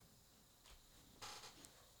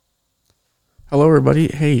Hello, everybody.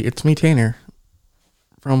 Hey, it's me, Tanner,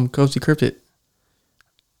 from Cozy Cryptid.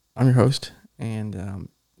 I'm your host, and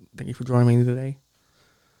thank you for joining me today.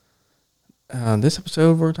 This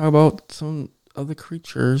episode, we're going to talk about some of the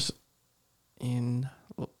creatures in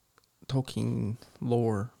Tolkien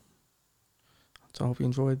lore. So I hope you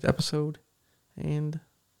enjoyed the episode, and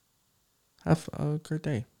have a great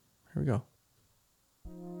day. Here we go.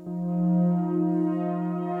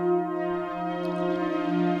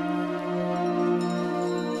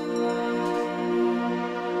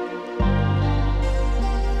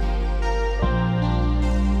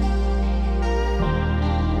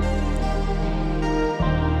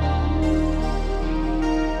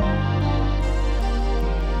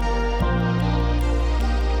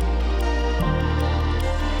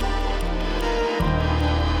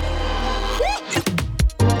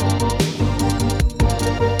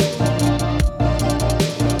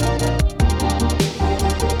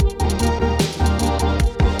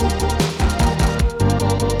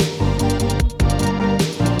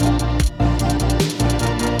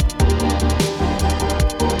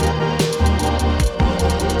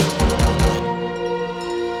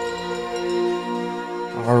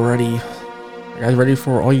 Alrighty. Are you guys ready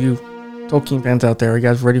for all you Tolkien fans out there? Are you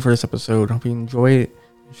guys ready for this episode? Hope you enjoy it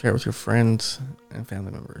and share it with your friends and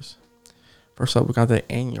family members. First up, we got the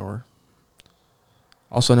Ainur,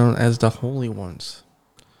 also known as the Holy Ones.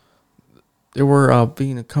 They were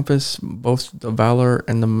being encompassed both the Valar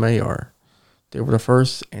and the Maiar. They were the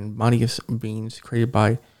first and mightiest beings created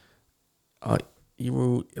by Eru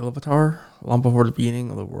Ilúvatar long before the beginning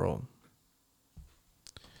of the world.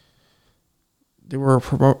 They were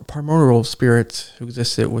primordial spirits who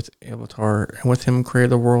existed with Ilúvatar, and with him created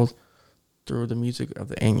the world through the music of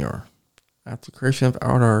the Ainur. After the creation of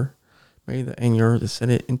Arda, made the Ainur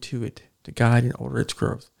descended into it to guide and order its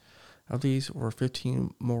growth. Of these were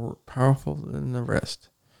 15 more powerful than the rest.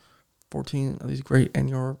 14 of these great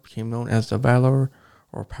Ainur became known as the Valar,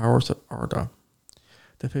 or powers of Arda.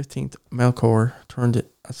 The 15th, Melkor, turned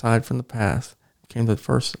aside from the path and became the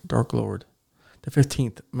first Dark Lord. The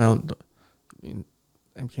 15th,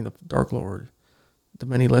 became the Dark Lord. The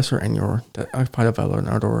many lesser Ainur that occupied the Valar and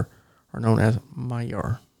Ardor are known as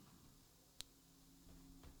Maiar.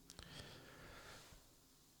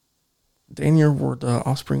 The Ainur were the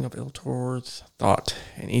offspring of Ilúvatar's thought,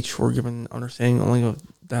 and each were given understanding only of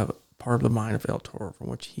that part of the mind of Ilúvatar from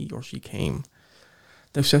which he or she came.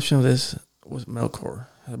 The exception of this was Melkor,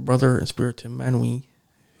 a brother and spirit to Manwë,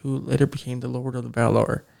 who later became the Lord of the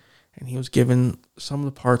Valar, and he was given some of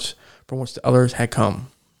the parts from which the others had come.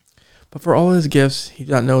 But for all his gifts, he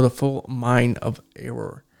did not know the full mind of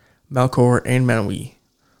Eorl. Melkor and Manwë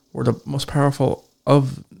were the most powerful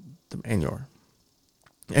of the Ainur.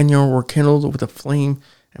 Ainur were kindled with a flame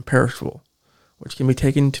and perishable, which can be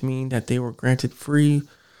taken to mean that they were granted free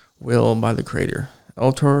will by the Creator.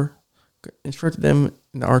 Ilúvatar instructed them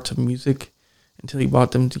in the arts of music until he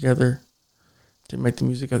brought them together to make the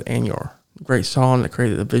music of Ainur, the great song that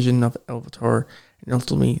created the vision of Ilúvatar and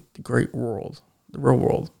ultimately the great world, the real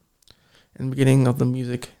world. In the beginning of the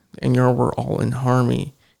music, the Ainur were all in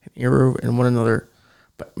harmony and Eru and one another,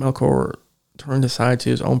 but Melkor turned aside to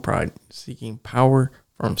his own pride, seeking power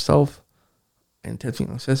for himself and attempting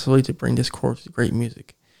successfully to bring discord to great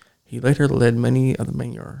music. He later led many of the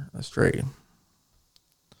Maiar astray.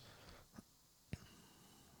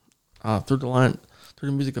 Through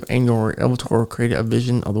the music of Ainur, Ilúvatar created a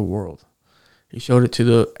vision of the world. He showed it to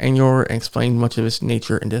the Ainur and explained much of its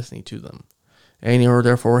nature and destiny to them. The Ainur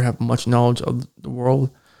therefore have much knowledge of the world,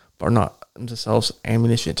 but are not themselves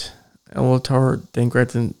omniscient. Ilúvatar then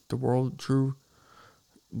granted the world true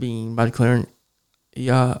being by declaring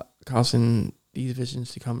Ea, causing these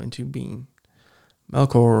visions to come into being.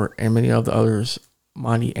 Melkor and many of the others,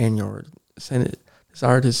 mighty Ainur,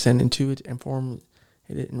 desired to send into it and form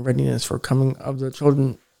it in readiness for coming of the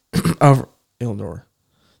children of Ilúdar,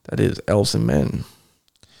 that is, elves and men.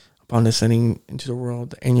 Upon descending into the world,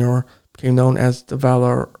 the Ainur became known as the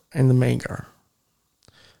Valar and the Maiar.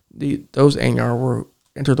 Those Ainur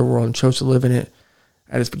entered the world and chose to live in it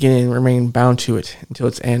at its beginning and remain bound to it until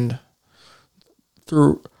its end.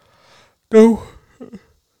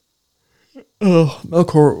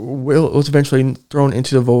 Melkor was eventually thrown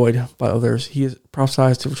into the void by others. He is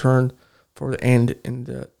prophesied to return for the end in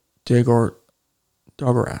the Dagor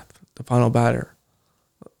Dagorrath, the final battle.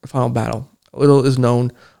 Little is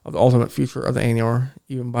known of the ultimate future of the Ainur,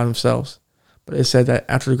 even by themselves, but it is said that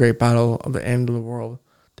after the great battle of the end of the world,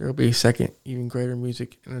 there will be a second, even greater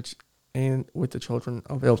music and with the children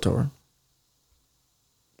of Ilúvatar.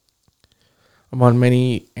 Among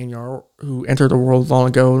many Ainur who entered the world long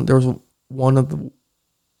ago, there was one of the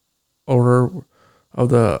order of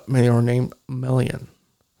the Melior named Melian.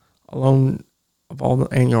 Alone of all the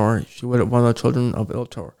Anyor, she wedded one of the children of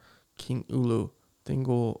Iltor, King Ulu,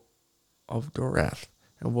 Thingol of Dorath,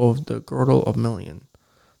 and wove the girdle of Melian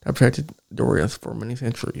that protected Doriath for many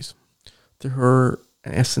centuries. Through her,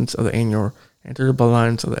 an essence of the Anyor entered the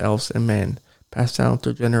bloodlines of the elves and men, passed down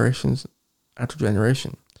through generations after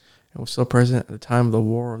generation, and was still present at the time of the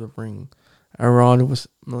War of the Ring. Elrond was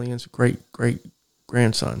Melian's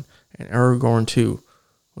great-great-grandson, and Aragorn, too,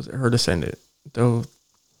 was her descendant, though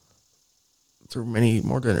through many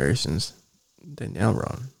more generations than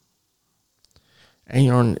Elrond.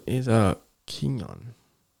 Aragorn is a Kingon,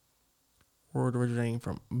 word originating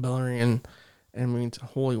from Beleriand and means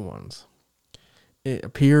holy ones. It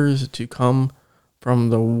appears to come from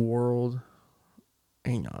the word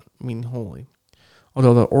Aenon, meaning holy,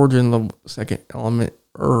 although the origin of the second element,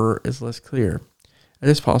 is less clear. It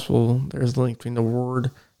is possible there is a link between the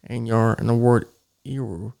word Anyar and the word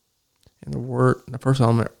Eru, and the first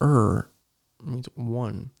element, means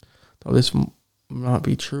one, though this may not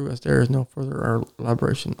be true as there is no further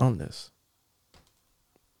elaboration on this.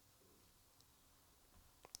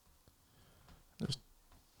 There's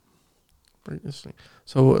pretty interesting.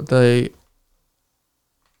 So the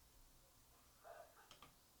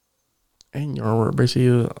Anyar were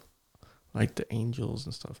basically like the angels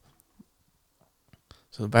and stuff.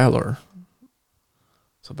 So the Valor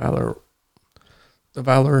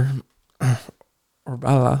or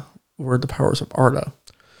Vala were the powers of Arda,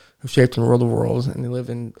 who shaped and ruled the world, and they lived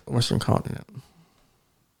in the Western continent.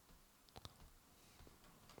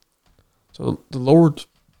 So the Lord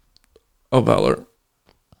of Valor.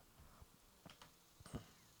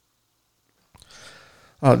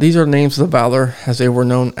 These are the names of the Valor, as they were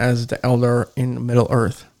known as the Eldar in Middle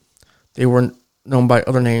Earth. They were known by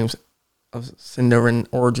other names of Sindarin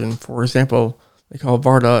origin. For example, they called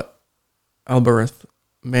Varda Alberith.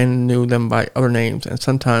 Men knew them by other names and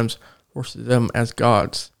sometimes worshipped them as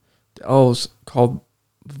gods. The elves called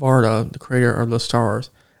Varda the creator of the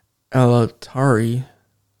stars. Elatari,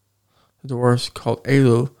 the dwarves called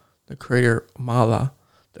Elu the creator of Mala.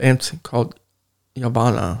 The ants called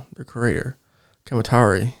Yavanna the creator.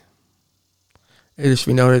 Kamatari. It is to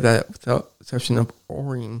be noted that without exception of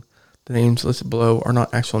Orin, the names listed below are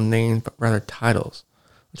not actual names but rather titles.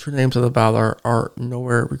 The true names of the Valar are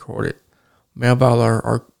nowhere recorded. Male Valar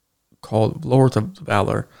are called Lords of the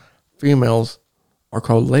Valar. Females are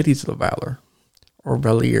called Ladies of the Valar, or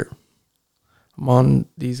Valir. Among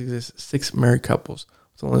these exist 6 married couples,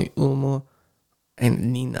 with only Ulma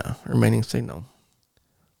and Nina remaining single.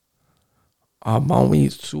 Manwi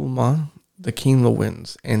Sulma, the King of the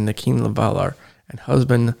Winds, and the King of the Valar, and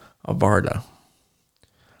husband of Varda.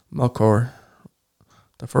 Melkor,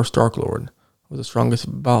 the first Dark Lord, was the strongest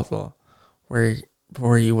Valar,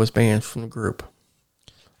 before he was banished from the group.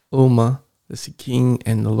 Ulma, the Sea King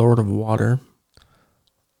and the Lord of Water.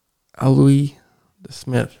 Alui, the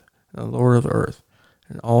Smith, and the Lord of the Earth,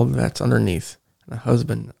 and all that's underneath, and the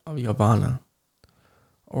husband of Yavanna.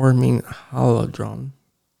 Ormin Haladron,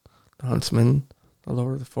 the Huntsman, the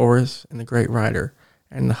Lord of the Forest, and the Great Rider,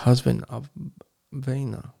 and the husband of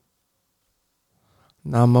Vaina.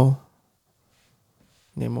 Nemo,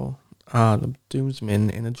 the Doomsman,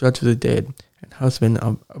 and the Judge of the Dead, and husband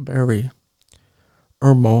of Aberi.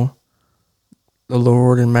 Urmo, the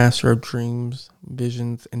Lord and Master of Dreams,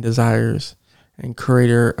 Visions, and Desires, and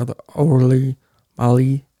creator of the Orly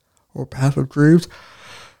Mali, or Path of Dreams,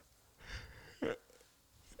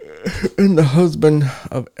 and the husband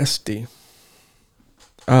of Esti.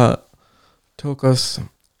 Tokas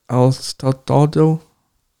Alstadaldo,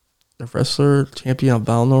 the wrestler, champion of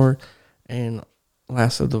Valinor, and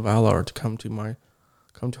last of the Valar to come to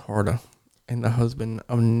Harda, and the husband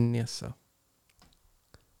of Nissa.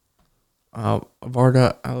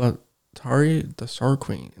 Varda Alatari, the Star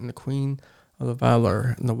Queen, and the Queen of the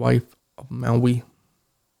Valar, and the wife of Malwi.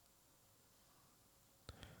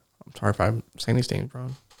 I'm sorry if I'm saying these names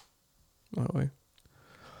wrong. By the way.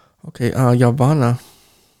 Okay, Yavanna,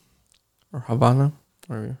 or Havana,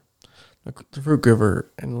 or the fruit giver,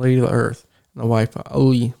 and Lady of the Earth, and the wife of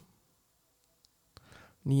Uli.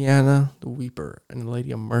 Niana, the weeper, and the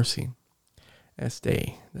Lady of Mercy.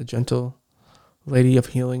 Este, the gentle Lady of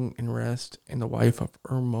Healing and Rest, and the wife of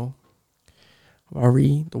Urmo.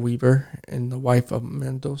 Vari, the weaver, and the wife of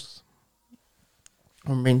Mendos.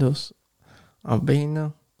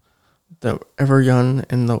 Albena, the ever young,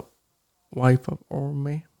 and the wife of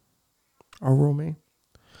Orome.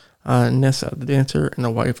 Nessa, the dancer, and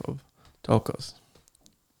the wife of Tolkos.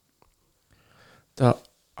 The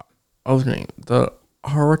other name, the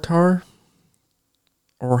Haratar,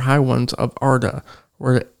 or High Ones of Arda,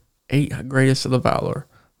 were the 8 greatest of the valor: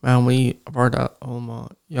 Manwë, Varda,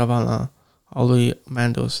 Olma, Yavanna, Olli,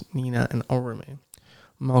 Mandos, Nina, and Orome.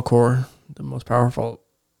 Melkor, the most powerful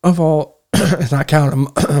of all, is not counted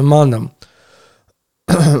among them.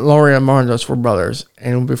 Loria and Mandos were brothers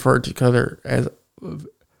and referred to each other as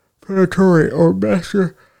Praetori or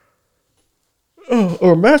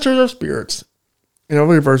Masters of Spirits. In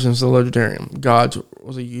early versions of the Legendarium, gods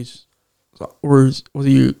was a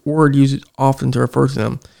word used often to refer to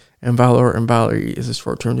them, and valor and valerie is a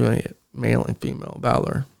short term to male and female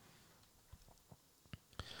valor.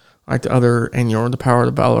 Like the other Ainur, the power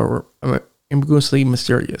of the valor were ambiguously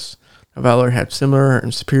mysterious. The valor had similar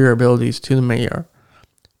and superior abilities to the Maiar,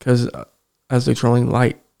 because as they controlling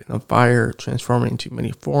light and of fire, transforming into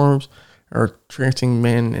many forms, or trancing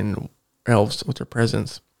men and elves with their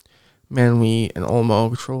presence. Manwë and Olmo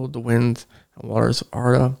controlled the winds and waters of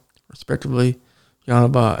Arda, respectively.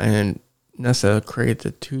 Yanaba and Nessa created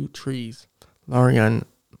the 2 trees, Larian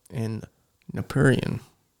and Napurian,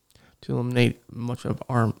 to eliminate much of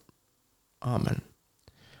Amen.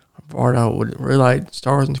 Varda would relight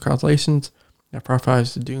stars and constellations that prophesied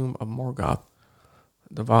the doom of Morgoth.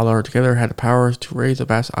 The Valar together had the powers to raise the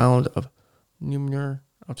vast island of Numenor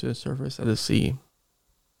up to the surface of the sea.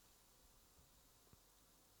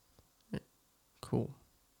 Cool.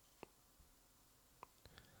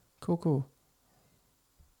 Cool.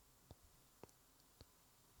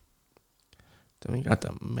 Then we got the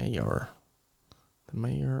Maiar. The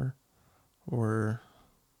Maiar were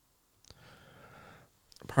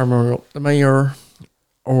primarily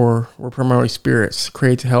spirits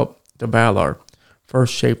created to help the Valar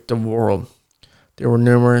first shape the world. They were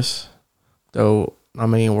numerous, though not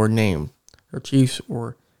many were named. Their chiefs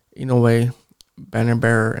were Inoue,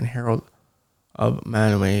 Bannerbearer, and Herald of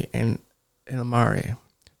Manwë, and Ilmari,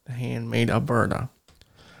 the handmaid of Verda.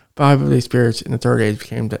 5 of these spirits in the Third Age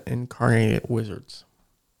became the incarnated wizards.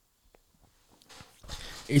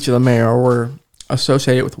 Each of the Maiar were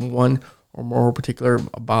associated with one or more particular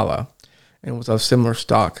Bala, and was of similar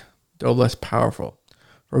stock, though less powerful.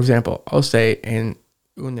 For example, Ose and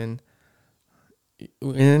Uinen,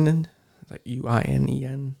 like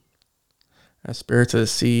Uinen, as spirits of the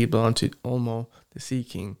sea, belonged to Olmo, the Sea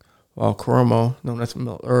King, while Coromo, known in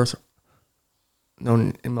Middle-earth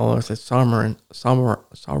as Saruman,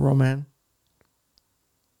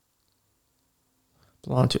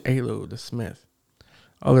 belonged to Elu, the smith.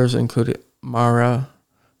 Others included Mara,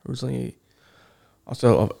 originally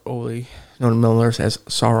also of Oli, known in Middle-earth as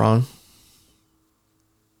Sauron.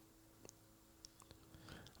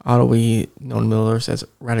 Ottawi, known in Middle-earth as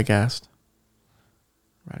Radagast.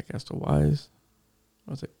 Radagast the Wise.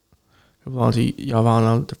 What's it? Who belonged to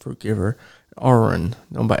Yavanna, the fruit giver. Auron,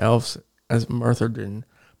 known by elves as Mirthardin,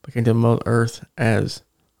 but came to Middle-earth as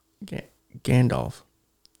Gandalf.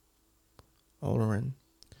 Olorin,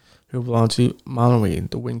 who belonged to Manwë,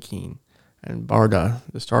 the Wind King, and Barda,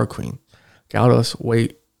 the Star Queen. Galdos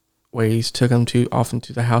ways took him often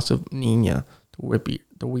to the house of Nina,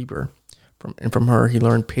 the Weeper. From her he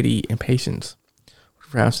learned pity and patience, which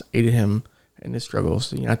perhaps aided him in his struggles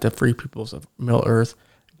to unite the free peoples of Middle-earth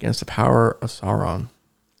against the power of Sauron.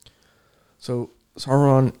 So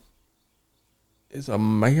Sauron is a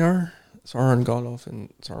Maiar. Sauron, Gandalf,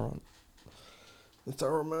 and Sauron. The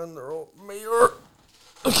Saruman, they're all Maiar.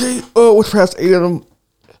 Okay, which perhaps aided him.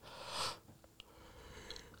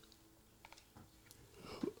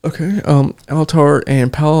 Okay, Altar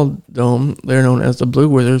and Paladome, they're known as the Blue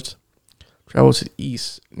Wizards, traveled to the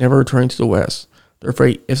east, never returning to the west. Their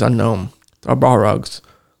fate is unknown. The Balrogs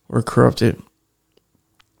were corrupted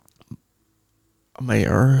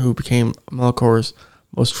Maiar, who became Melkor's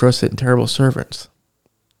most trusted and terrible servants.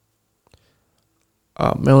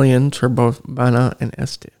 Millions were both Bana and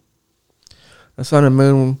Este. The sun and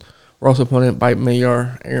moon were also appointed by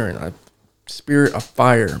Maiar Aaron, a spirit of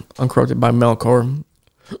fire, uncorrupted by Melkor.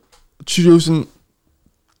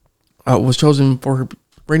 Was chosen for her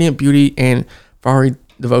radiant beauty and fiery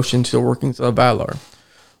devotion to the workings of Valar.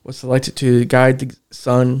 Was selected to guide the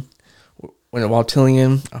sun while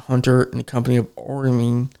Tilion, a hunter in the company of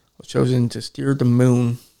Ormin, was chosen to steer the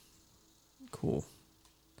moon. Cool.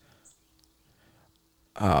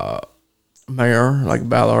 Maiar, like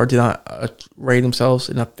Valar, did not array themselves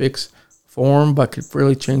in a fixed form, but could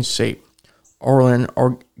freely change shape. Orlin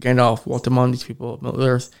or Gandalf walked among these people of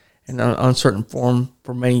Middle-earth in an uncertain form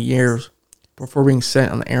for many years, before being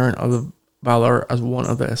sent on the errand of the Valar as one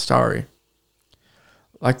of the Astari.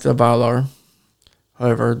 Like the Valar,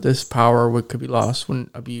 however, this power could be lost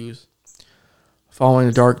when abused. Following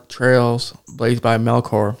the dark trails blazed by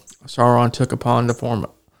Melkor, Sauron took upon the form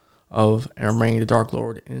of and remained the Dark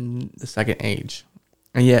Lord in the Second Age.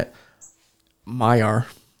 and yet Maiar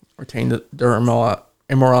retained their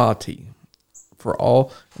immorality. From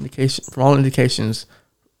all indications,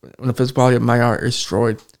 when the physicality of Maiar is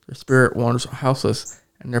destroyed, their spirit wanders houseless,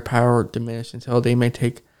 and their power diminished until they may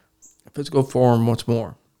take physical form once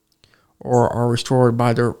more, or are restored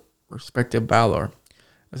by their respective valor.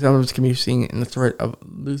 Examples can be seen in the threat of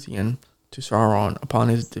Luthien to Sauron upon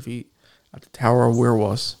his defeat at the Tower of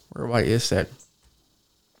Weirwos, whereby it is said,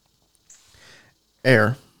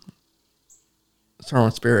 ere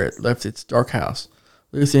Sauron's spirit left its dark house,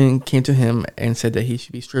 Luthien came to him and said that he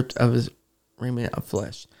should be stripped of his raiment of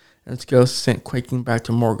flesh, and his ghost sent quaking back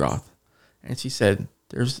to Morgoth. And she said,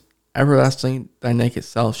 "There's everlasting thy naked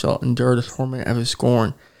self shall endure the torment of his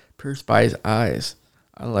scorn, pierced by his eyes,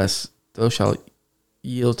 unless thou shalt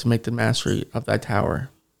yield to make the mastery of thy tower."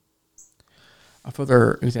 A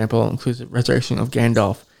further example includes the resurrection of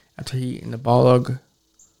Gandalf after he and the Balrog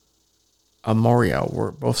of Moria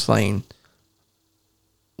were both slain,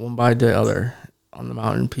 one by the other, on the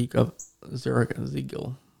mountain peak of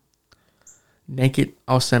Zerek-Zegil. Naked,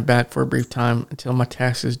 I was sent back for a brief time until my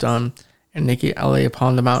task is done, and naked I lay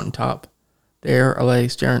upon the mountain top. There I lay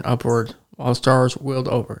staring upward, while the stars wheeled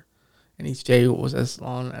over, and each day was as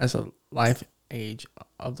long as a life age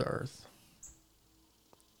of the earth.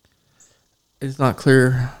 It is not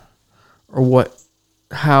clear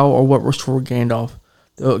how or what restored Gandalf,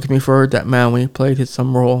 though it can be inferred that Manwë played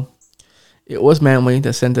some role. It was Manwë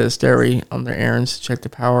that sent the Asteri on their errands to check the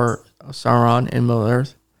power of Sauron in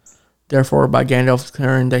Middle-earth. Therefore, by Gandalf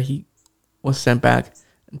declaring that he was sent back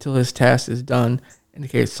until his task is done,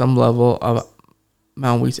 indicates some level of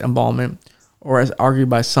Manwë's involvement, or as argued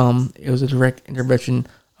by some, it was a direct intervention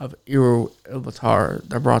of Eru Ilúvatar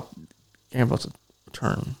that brought Gandalf's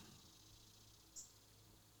return.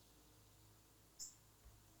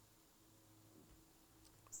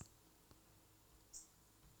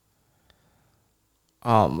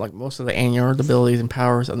 Like most of the Ainur, the abilities and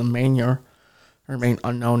powers of the Maiar remain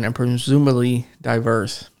unknown and presumably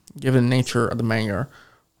diverse, given the nature of the Maiar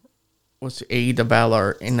was to aid the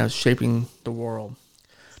Valar in shaping the world.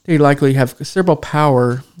 They likely have considerable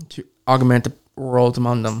power to augment the worlds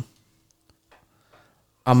among them.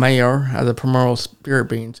 A Maiar, as the primordial spirit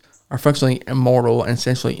beings, are functionally immortal and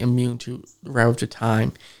essentially immune to the ravage of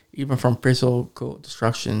time. Even from physical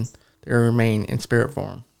destruction, they remain in spirit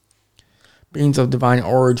form. Beings of divine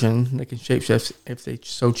origin, they can shapeshift if they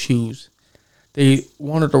so choose. They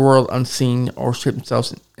wander the world unseen or shape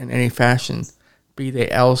themselves in any fashion, be they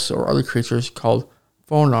elves or other creatures called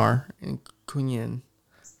Fonar and Cúnainn,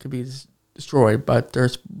 could be destroyed, but their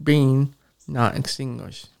being not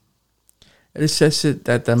extinguished. It is said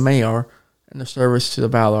that the Maiar, in their service to the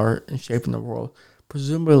Valar in shaping the world,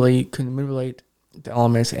 presumably could manipulate the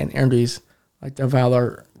elements and energies like the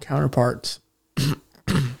Valar counterparts.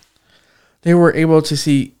 They were able to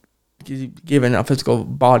see given a physical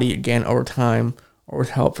body again over time or with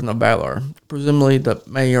help from the Valar. Presumably, the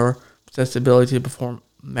Maiar possessed the ability to perform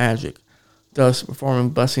magic, thus performing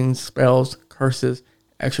blessings, spells, curses,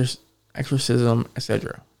 exorcism,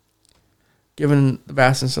 etc. Given the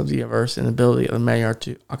vastness of the universe and the ability of the Maiar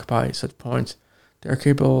to occupy such points, they are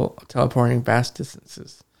capable of teleporting vast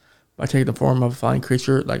distances by taking the form of a flying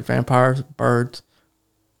creature like vampires, birds,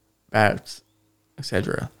 bats,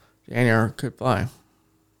 etc. The Ainur could fly.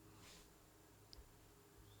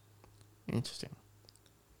 Interesting.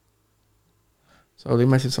 So they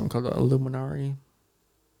mentioned something called the Illuminari.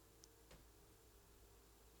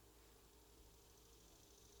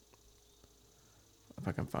 If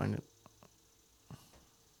I can find it.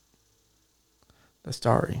 The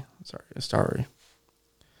Starry.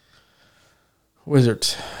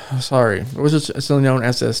 Wizards. The Wizards are still known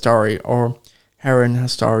as the Astari or Harren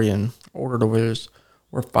Astarion. Order of the Wizards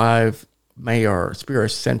were 5 Maiar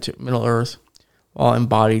spirits sent to Middle-earth while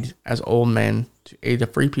embodied as old men to aid the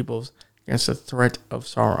free peoples against the threat of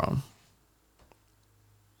Sauron.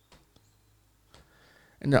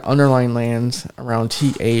 In the underlying lands around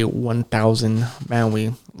TA 1000,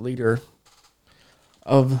 Manwë, leader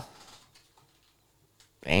of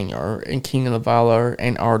Ainur and king of the Valar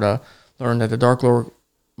and Arda, learned that the Dark Lord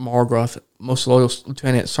Morgoth, most loyal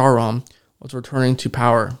lieutenant Sauron, was returning to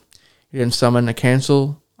power. He then summoned a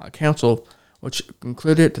council which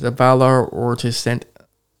concluded that the Valar were to send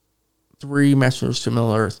 3 messengers to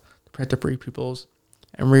Middle-earth to protect the free peoples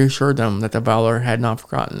and reassured them that the Valar had not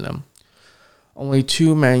forgotten them. Only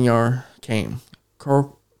 2 Maiar came.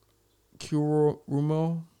 Curumo,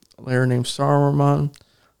 a lair named Saruman,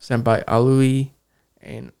 sent by Alui,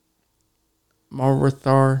 and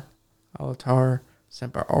Alatar,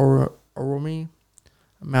 sent by Oromi,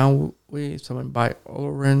 Manwë, summoned by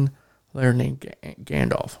Olorin, later named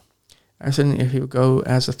Gandalf. Asking if he would go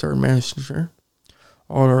as the third messenger,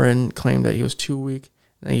 Olorin claimed that he was too weak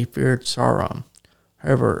and that he feared Sauron.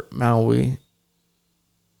 However, Maui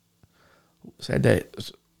said that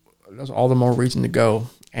was all the more reason to go,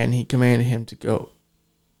 and he commanded him to go.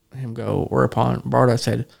 Whereupon Barda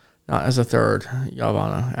said, "Not as a third."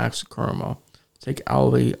 Yavanna asked Kurama to take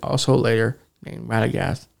Alvi, also later named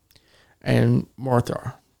Radagast, and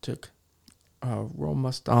Morthar took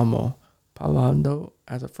Romastamo Palando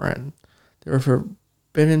as a friend. They were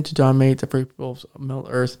forbidden to dominate the free peoples of Middle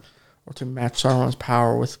Earth or to match Sauron's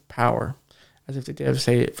power with power. As if they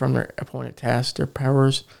devastated from their appointed tasks, their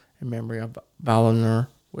powers and memory of Valinor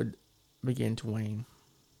would begin to wane.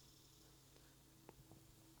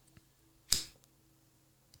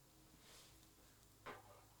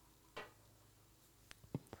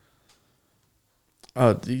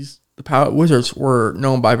 The wizards were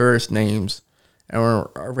known by various names and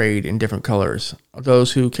were arrayed in different colors. Of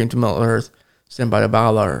those who came to Middle Earth, sent by the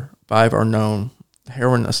Valar, 5 are known: the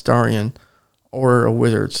Heron Astarion, Order of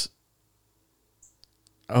Wizards.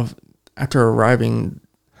 After arriving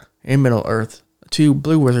in Middle Earth, the 2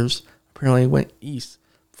 blue wizards apparently went east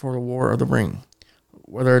before the War of the Ring.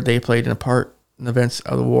 Whether they played a part in the events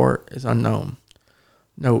of the war is unknown.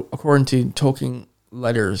 Note, according to Tolkien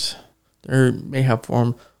letters, there may have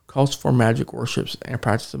formed cults for magic worships and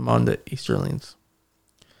practice among the Easterlings.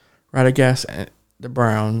 Radagast the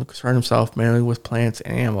Brown concerned himself mainly with plants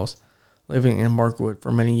and animals, living in Mirkwood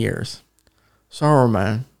for many years.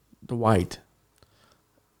 Saruman the White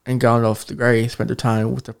and Gandalf the Grey spent their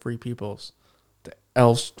time with the free peoples, the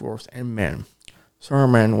elves, dwarfs, and men.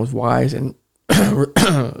 Saruman was wise and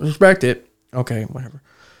respected. Okay, whatever.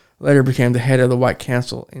 Later became the head of the White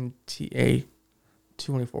Council in TA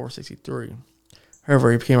 2463.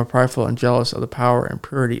 However, he became prideful and jealous of the power and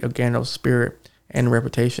purity of Gandalf's spirit and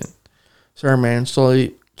reputation. Saruman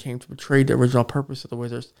slowly came to betray the original purpose of the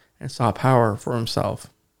wizards and sought power for himself.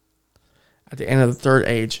 At the end of the Third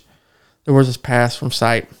Age, the wizards passed from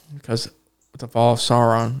sight because with the fall of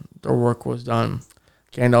Sauron, their work was done.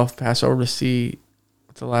 Gandalf passed over the sea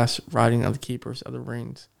with the last riding of the Keepers of the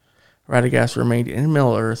Rings. Radagast remained in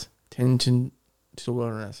Middle-earth, tending to the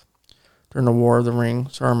wilderness. During the War of the Ring,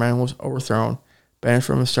 Saruman was overthrown, banished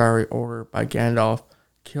from the Starry Order by Gandalf,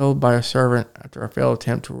 killed by a servant after a failed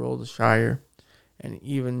attempt to rule the Shire, and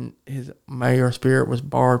even his Maiar spirit was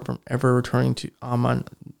barred from ever returning to Aman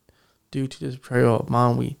due to the betrayal of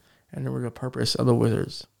Manwë and the original purpose of the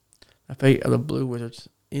wizards. The fate of the blue wizards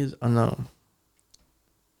is unknown.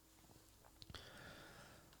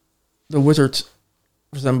 The wizards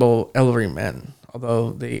resemble elderly men,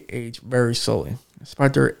 although they age very slowly.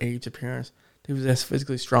 Despite their aged appearance, they possess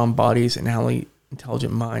physically strong bodies and highly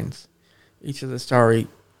intelligent minds. Each of the Starry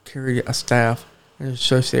carried a staff and is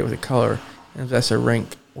associated with a color and possess a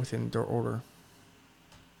rank within their order.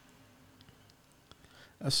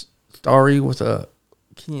 A Starry was a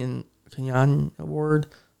Kenyan word.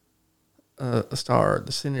 A star.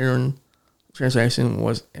 The Sindarin translation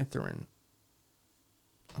was Etherin.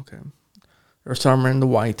 Okay. There's Saruman the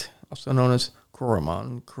White, also known as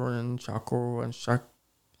Koroman, Kurin, Chakor, and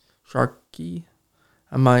Sharki,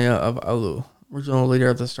 Amaya of Alu, original leader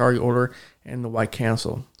of the Starry Order and the White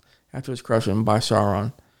Council. After his corruption by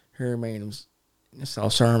Sauron, he remained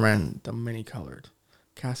himself Saruman the Many-Colored,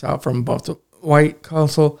 cast out from both the White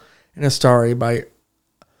Council and the Starry by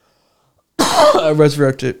a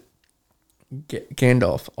resurrected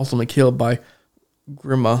Gandalf, ultimately killed by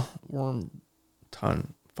Grima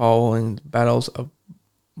Wormtongue following the battles of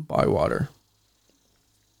Bywater.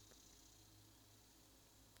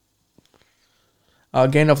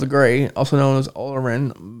 Gandalf the Grey, also known as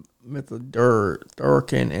Olorin,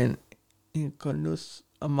 Durkin, and Inconus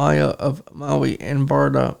Amaya of Maui and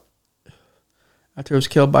Barda, after he was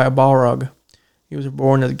killed by a Balrog. He was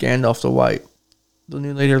born as Gandalf the White, the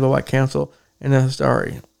new leader of the White Council, and the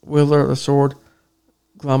Starry, wielder of the sword,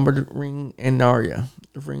 Glumbered Ring, and Narya,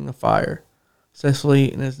 the Ring of Fire.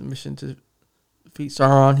 Successfully in his mission to defeat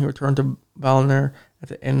Sauron, he returned to Valinor at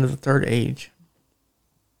the end of the Third Age.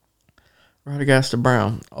 Radagast the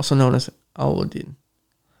Brown, also known as Aludin,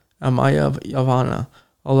 Amaya of Yavanna,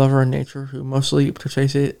 a lover of nature who mostly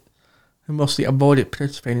avoided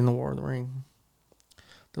participating in the War of the Ring.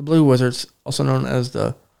 The Blue Wizards, also known as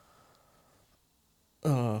the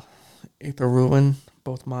Aetherruin,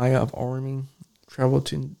 both Maya of Orming, traveled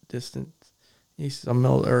to distant east of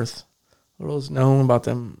Middle Earth. Little is known about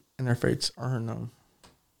them, and their fates are unknown.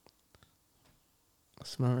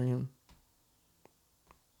 Sumerian.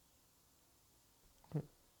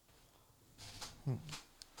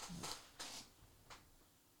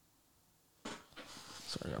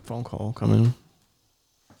 So I got a phone call coming.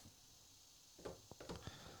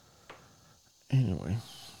 Anyway.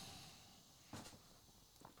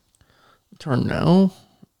 Turn now.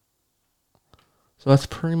 So that's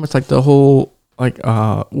pretty much like the whole like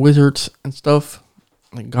wizards and stuff.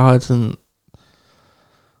 Like gods and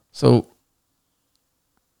so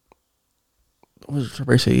wizards are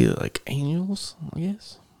basically like angels, I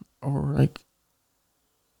guess. Or like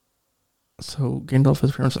so Gandalf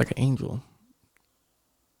is pretty much like an angel.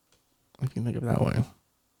 If you can think of it that way.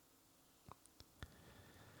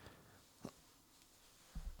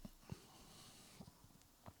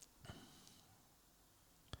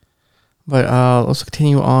 But let's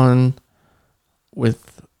continue on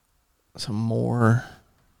with some more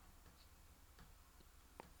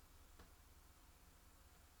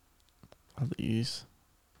of these.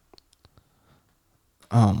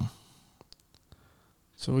 So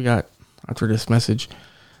we got after this message,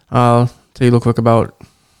 tell you real quick about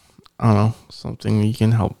I don't know something you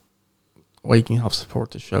can help, way you can help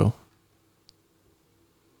support the show.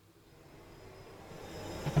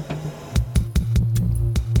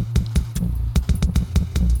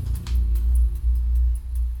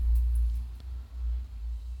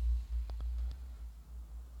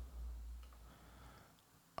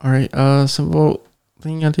 All right, simple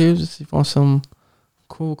thing you gotta do is if you want some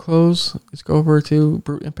cool clothes, let's go over to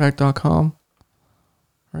bruteimpact.com.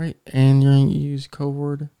 All right, and you're gonna use code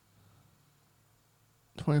word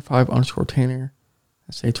 25_Tanner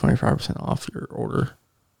and say 25% off your order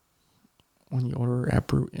when you order at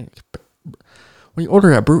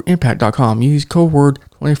bruteimpact.com. Use code word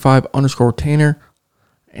 25_Tanner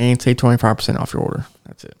and say 25% off your order.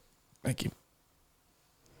 That's it. Thank you.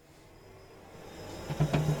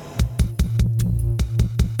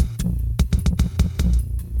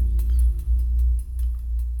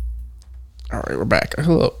 All right, we're back.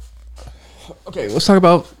 Hello. Okay, let's talk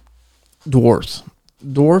about dwarves.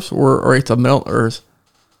 Dwarves were a race of Middle Earth,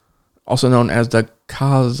 also known as the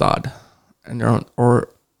Khazad, and they're or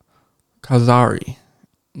Khazari,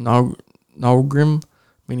 Nalgrim,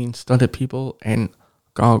 meaning stunted people, and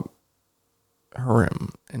Gogharim,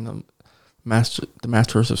 and the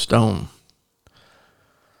masters of stone.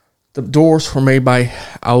 The dwarves were made by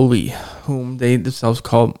Auli, whom they themselves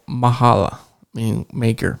called Mahala, meaning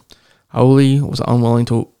maker. Auli was unwilling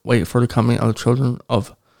to wait for the coming of the children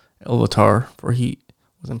of Ilúvatar, for he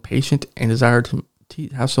was impatient and desired to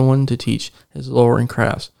have someone to teach his lore and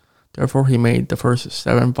crafts. Therefore, he made the first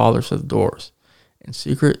 7 fathers of the dwarves, in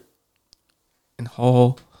secret in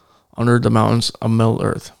hall under the mountains of Middle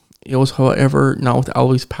Earth. It was, however, not with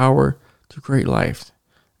Auli's power to create life.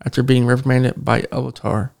 After being reprimanded by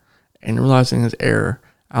Ilúvatar and realizing his error,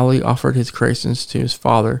 Auli offered his creations to his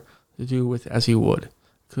father to do with as he would,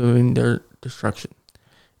 including their destruction.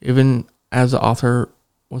 Even as the author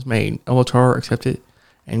was made, Ilúvatar accepted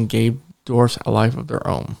and gave dwarfs a life of their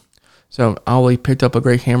own. So Auli picked up a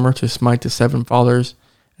great hammer to smite the 7 fathers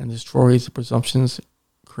and destroy his presumptions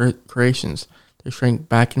creations. They shrank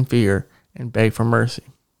back in fear and begged for mercy.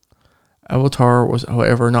 Ilúvatar was,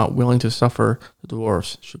 however, not willing to suffer the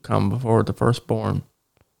dwarfs should come before the firstborn,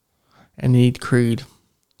 and he decreed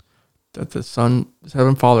that the 7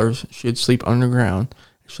 fathers should sleep underground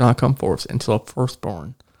and should not come forth until the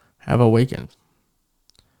firstborn have awakened.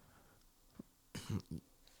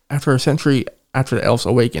 After a century after the elves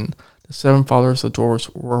awakened, the 7 fathers of the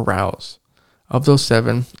dwarves were aroused. Of those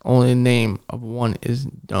 7, only the name of one is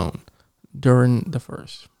known, Durin the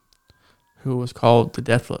First, who was called the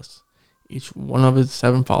Deathless. Each one of his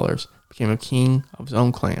 7 fathers became a king of his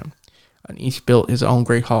own clan, and each built his own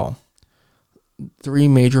great hall. 3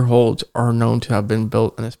 major holds are known to have been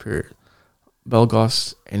built in this period.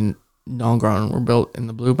 Belgos and Nongron were built in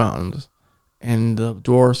the Blue Mountains, and the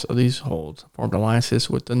dwarves of these holds formed alliances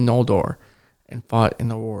with the Noldor and fought in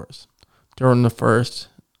the wars. Durin the First,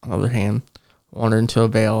 on the other hand, wandered into a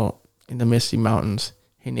vale in the Misty Mountains.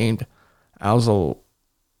 He named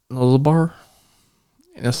Alzalbar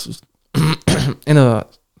in a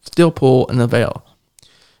still pool in the vale.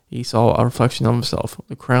 He saw a reflection of himself,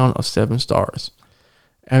 the crown of 7 stars.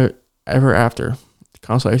 Ever after, the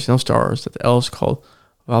constellation of stars that the elves called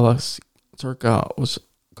Valakserka was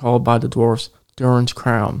called by the dwarfs Durin's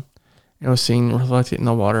crown, and was seen reflected in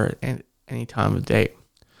the water at any time of day.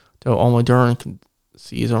 Though only Durin could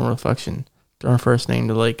see his own reflection, Durin first named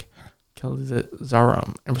the lake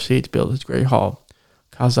Khazad-dûm and proceeded to build his great hall,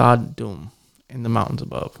 Khazad-dûm, in the mountains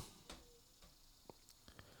above.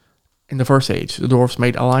 In the First Age, the dwarves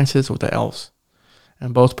made alliances with the elves,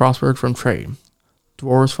 and both prospered from trade.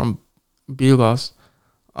 Dwarves from Belgos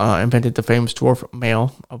invented the famous dwarf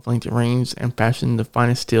mail of linked rings and fashioned the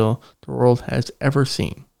finest steel the world has ever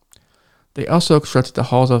seen. They also constructed the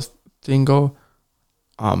halls of Thingol,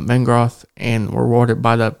 Mengroth, and were rewarded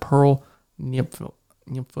by the Pearl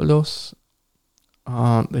Nymphalos.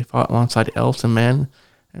 They fought alongside elves and men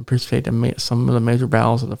and participated in some of the major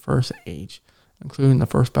battles of the First Age, including the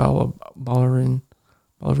first battle of Baleriand,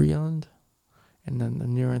 and then the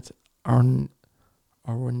nearest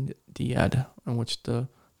Arwendiad, in which the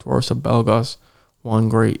dwarves of Belgos won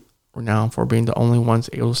great renown for being the only ones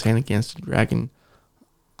able to stand against the dragon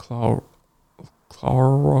Clauron,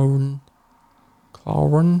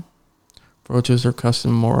 for which is their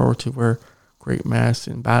custom moreover to wear great masks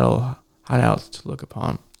in battle hideouts to look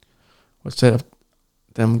upon, which set up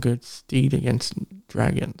them good steed against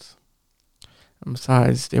dragons. And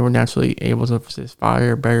besides, they were naturally able to resist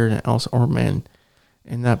fire better than else or men.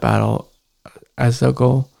 In that battle,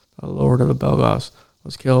 Azogel, the lord of the Belgos,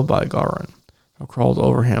 was killed by Garin, who crawled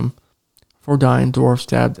over him. Before dying, Dwarf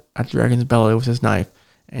stabbed at the dragon's belly with his knife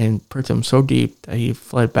and pricked him so deep that he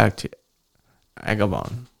fled back to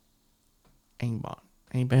Angband,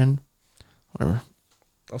 whatever.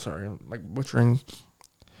 Oh, sorry, I'm like butchering.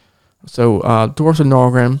 So, dwarves of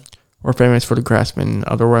Norgren were famous for the craftsmen and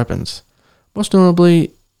other weapons. Most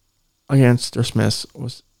notably against their smiths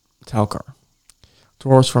was Telkar.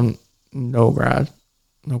 Dwarves from Nogron,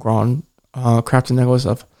 crafted necklace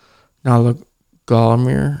of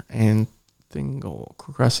Nalaglamir and Thingol,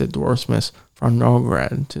 requested dwarfsmiths from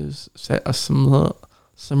Nograd to set a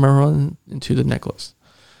Cimarron into the necklace,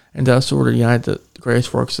 and thus were to unite the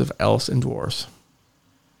greatest works of elves and dwarves.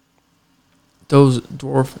 Those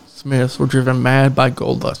dwarf smiths were driven mad by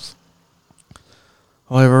gold lust,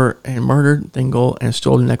 however, and murdered Thingol and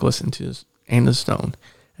stole the necklace and the stone,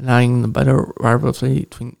 denying the better rivalry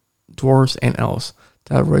between dwarves and elves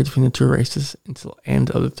that raged between the two races until the end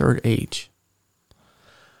of the Third Age.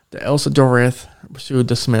 The elves of Dorith pursued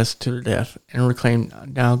the smiths to their death and reclaimed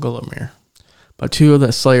Nalgolomir, but two of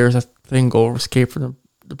the slayers of Thingol escaped from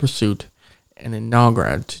the pursuit, and in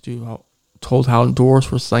Nalgrad told how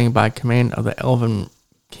dwarves were slain by command of the elven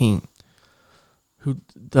king, who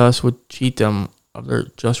thus would cheat them of their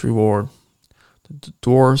just reward. The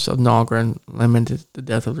dwarves of Nalgrad lamented the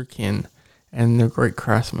death of their kin and their great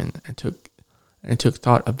craftsmen, and took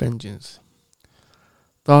thought of vengeance.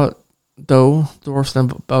 Though dwarves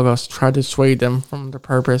and Belgos tried to dissuade them from their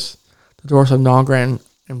purpose, the dwarves of Nalgrad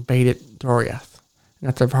invaded Doriath, and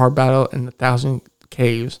after a hard battle in the 1,000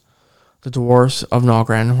 caves, the dwarves of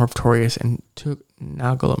Nalgrad were victorious and took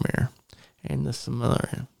Nalgolomir and the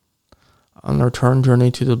Cimarron. On their return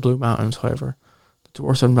journey to the Blue Mountains, however, the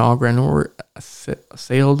dwarves of Nalgrad were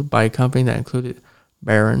assailed by a company that included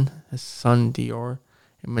Baron, his son Dior,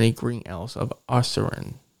 and many green elves of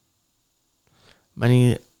Ossurin.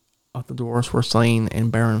 Many of the dwarves were slain,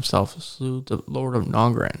 and Baron himself slew the lord of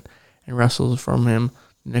Nalgrad and wrestled from him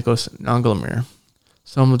Nicholas Nalgolomir.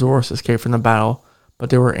 Some of the dwarves escaped from the battle, but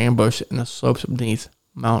they were ambushed in the slopes beneath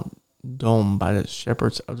Mount Dome by the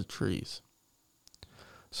shepherds of the trees.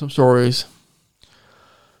 Some stories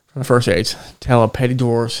from the First Age tell of petty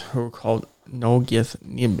dwarves who were called Nogith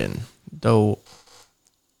Nimbin, though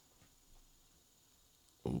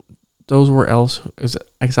those were elves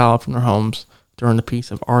exiled from their homes during the Peace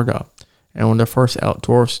of Arda, and were the first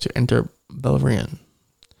dwarves to enter Beleriand.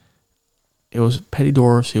 It was petty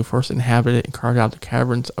dwarves who first inhabited and carved out the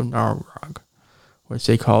caverns of Nargrog, which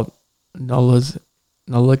they called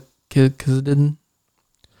Nullakizidin,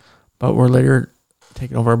 but were later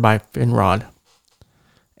taken over by Finrod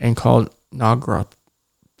and called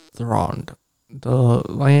Nagrothrond. The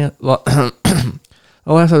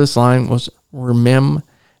last of this line were Mim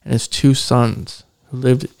and his two sons, who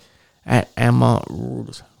lived at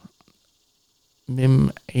Amarud.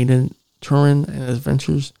 Mim aided Turin in his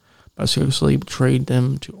ventures, but successfully betrayed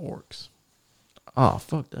them to orcs. Oh,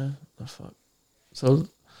 fuck that. The fuck. So,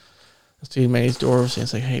 this dude made these dwarves, and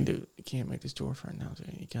it's like, hey, dude, you can't make this dwarf right now,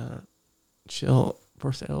 dude. You gotta chill.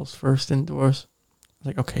 First elves, first then dwarves. It's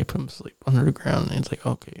like, okay, put them to sleep under the ground. And it's like,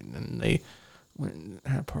 okay. And then they went and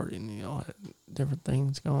had a party, and they all had different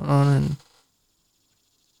things going on,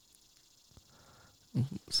 and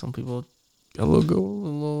some people got a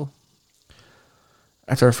little.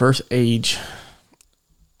 After our First Age,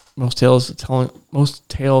 most tales telling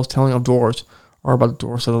of dwarves are about the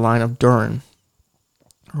dwarves of the line of Durin,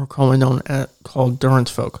 who are commonly called Durin's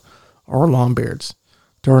folk, or Longbeards.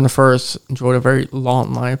 Durin the First enjoyed a very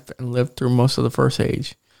long life and lived through most of the First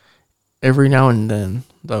Age. Every now and then,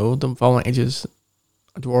 though, the following ages,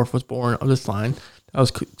 a dwarf was born of this line that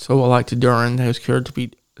was so alike to Durin that he was cured to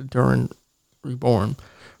be Durin reborn.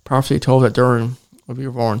 Prophecy told that Durin would be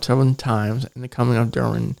reborn 7 times, and the coming of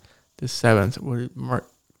Durin the seventh would mark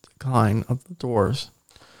the decline of the dwarves.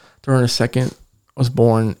 Durin the second was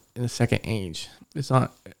born in the Second Age. It's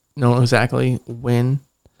not known exactly when,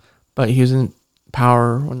 but he was in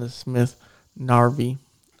power when the smith Narvi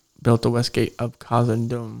built the west gate of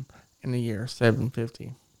Khazad-dûm in the year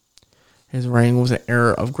 750. His reign was an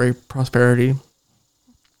era of great prosperity,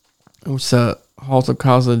 in which the halls of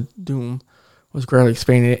Khazad-dûm was greatly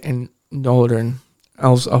expanded, and northern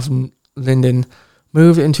elves of Linden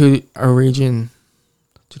moved into a region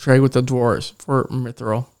to trade with the dwarves for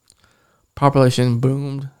mithril. Population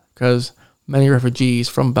boomed because many refugees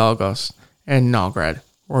from Belgos and Novigrad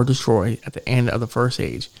were destroyed at the end of the First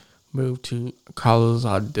Age, moved to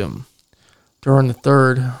Khazad-dûm. Durin the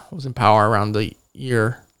Third was in power around the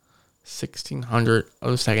year 1600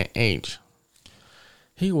 of the Second Age.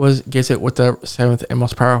 He was gifted with the seventh and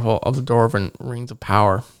most powerful of the Dwarven rings of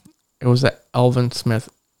power. It was the elven smith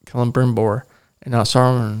Celebrimbor, and not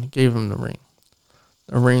Sauron gave him the ring.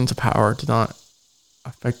 The rings of power did not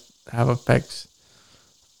have effects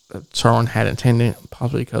that Sauron had intended,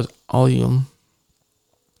 possibly because Allium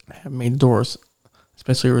had made dwarves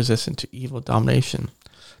especially resistant to evil domination.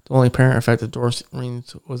 The only apparent effect of dwarves'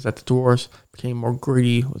 rings was that the dwarves became more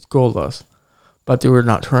greedy with gold lust, but they were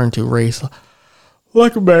not turned to race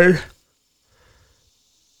like a man.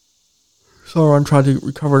 Sauron tried to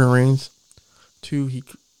recover the rings. Two he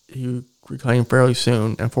reclaimed fairly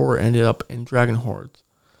soon, and 4 ended up in dragon hordes.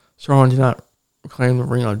 Sauron did not reclaim the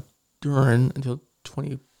ring of Durin until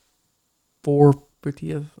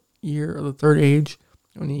 50th year of the Third Age,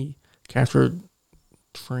 when he captured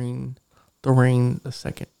Thrain the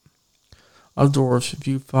Second. Of dwarves,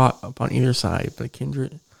 few fought upon either side, but the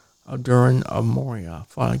kindred of Durin of Moria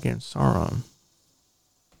fought against Sauron.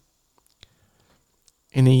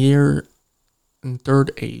 In the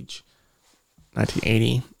Third Age,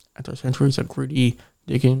 1980, after centuries of greedy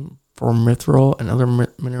digging for mithril and other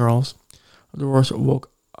minerals, the dwarves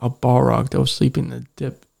woke a Balrog that was sleeping in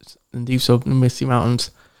the deeps of the Misty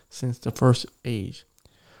Mountains since the First Age.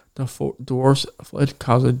 The dwarves fled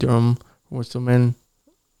Khazad-dûm, which the men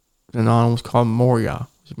Danan was called Moria,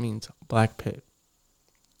 which means Black Pit.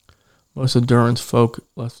 Most of Durin's folk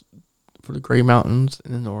left for the Grey Mountains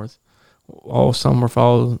in the north, while some were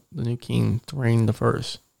followed the new king, Thrain the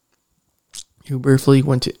First. He briefly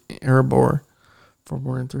went to Erebor. For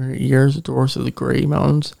more than 300 years, the dwarves of the Grey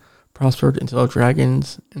Mountains prospered until the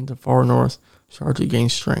dragons in the far north started to gain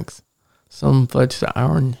strength. Some fled to the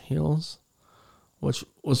Iron Hills, which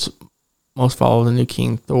was most followed the new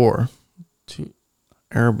king Thor to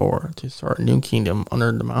Erebor to start a new kingdom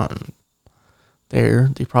under the mountain. There,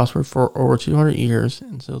 they prospered for over 200 years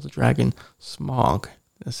until the dragon Smaug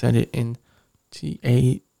ascended in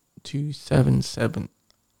TA 2770.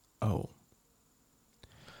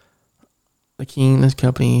 The king and his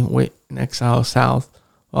company went in exile south,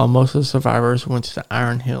 while most of the survivors went to the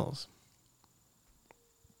Iron Hills.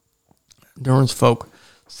 Durin's folk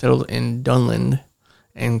settled in Dunland,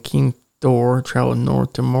 and King Thor traveled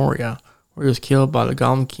north to Moria, where he was killed by the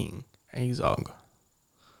Goblin King, Azog.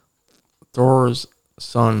 Thor's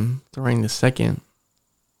son, Thrain II,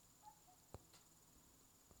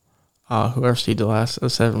 who received the last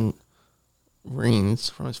of 7 rings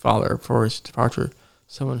from his father for his departure,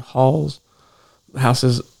 summoned all the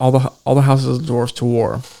houses of the dwarves to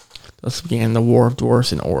war. Thus began the War of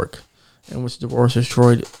Dwarves in Orc, in which the dwarves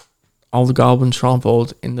destroyed all the goblin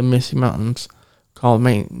strongholds in the Misty Mountains, called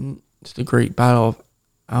maintenance to the Great Battle of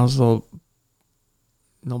Azal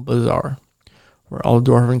Nobazar, where all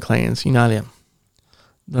the dwarven clans united.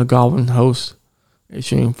 The goblin hosts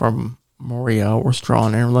issuing from Moria were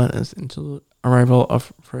strong and relentless until the arrival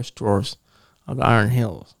of fresh dwarves of the Iron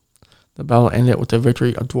Hills. The battle ended with the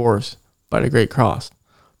victory of dwarves by the Great Cross.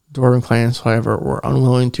 The dwarven clans, however, were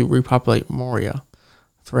unwilling to repopulate Moria.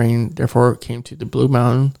 Thrain therefore came to the Blue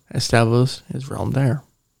Mountain and established his realm there.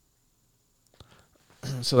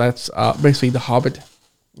 So that's basically the Hobbit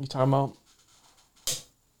you talking about.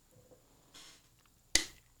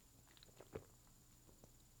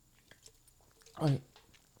 Right.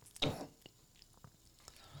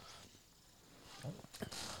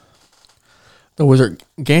 The wizard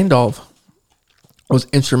Gandalf was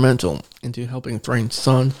instrumental into helping Thrain's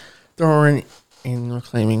son Thorin in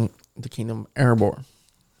reclaiming the kingdom of Erebor.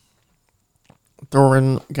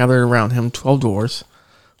 Thorin gathered around him 12 dwarves,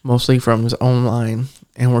 mostly from his own line,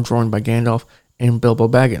 and were joined by Gandalf and Bilbo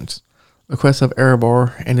Baggins. The quest of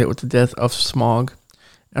Erebor ended with the death of Smaug.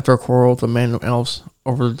 After a quarrel with the men and elves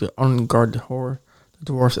over the unguarded Hor, the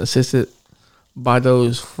dwarves, assisted by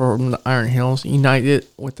those from the Iron Hills, united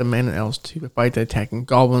with the men and elves to fight the attacking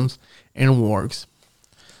goblins and wargs.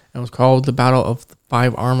 and was called the Battle of the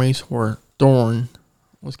Five Armies, where Thorin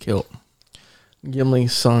was killed.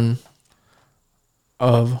 Gimli's son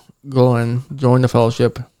of Glóin joined the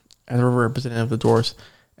Fellowship as a representative of the dwarves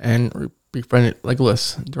and befriended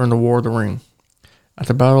Legolas during the War of the Ring. At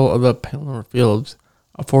the Battle of the Pelennor Fields,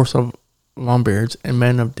 a force of Longbeards and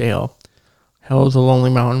men of Dale held the Lonely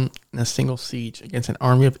Mountain in a single siege against an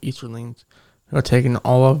army of Easterlings who had taken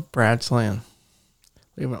all of Brad's land,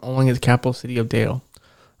 leaving only the capital city of Dale.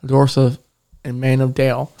 The dwarves and men of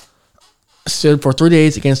Dale stood for 3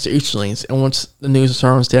 days against the Easterlings, and once the news of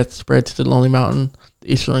Sauron's death spread to the Lonely Mountain,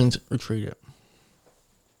 the Easterlings retreated.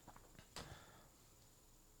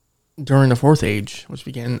 During the Fourth Age, which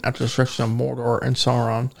began after the destruction of Mordor and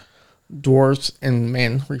Sauron, dwarves and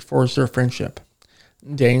men reforged their friendship.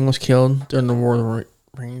 Dain was killed during the War of the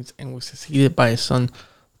Rings and was succeeded by his son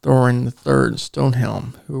Thorin III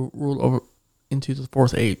Stonehelm, who ruled over into the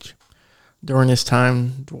Fourth Age. During this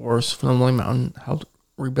time, dwarves from the Lonely Mountain helped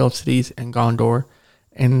rebuild cities in Gondor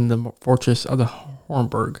and the fortress of the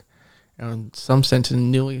Hornburg, and some sent to the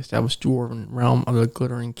newly established dwarven realm of the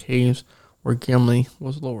Glittering Caves, where Gimli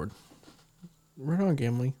was lord. Right on,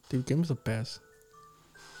 Gimli. Dude, Gimli's the best.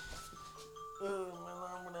 My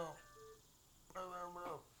alarm went out.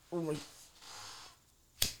 Oh my.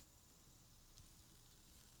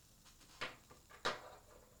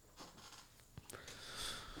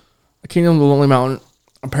 The kingdom of the Lonely Mountain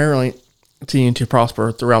apparently continued to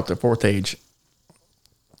prosper throughout the Fourth Age.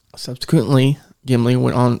 Subsequently, Gimli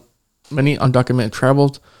went on many undocumented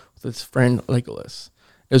travels with his friend Legolas.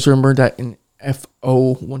 It is rumored that in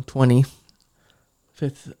FO 120,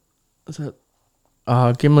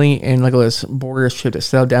 Gimli and Legolas boarded a ship that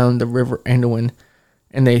sailed down the river Anduin,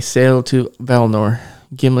 and they sailed to Valinor.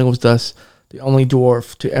 Gimli was thus the only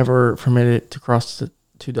dwarf to ever permit it to cross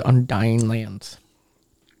to the Undying Lands.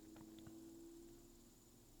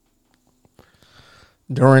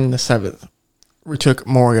 During the Seventh, retook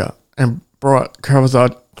Moria and brought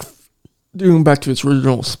Khazad Dûm back to its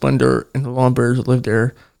original splendor, and the Longbeards lived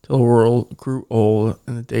there till the world grew old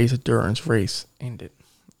and the days of Durin's race ended.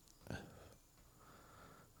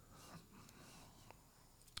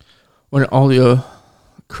 When Aulia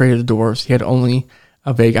created the dwarves, he had only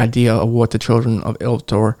a vague idea of what the children of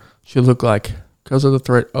Ilútor should look like because of the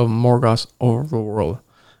threat of Morgoth over the world.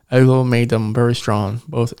 Egil made them very strong,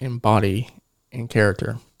 both in body and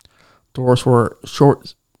character. Dwarves were a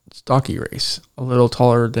short, stocky race, a little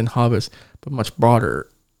taller than hobbits, but much broader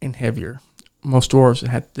and heavier. Most dwarves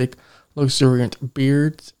had thick, luxuriant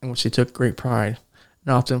beards in which they took great pride,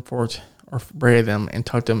 and often forked or braided them and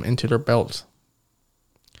tucked them into their belts.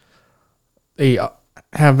 They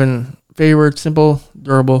have been favored simple,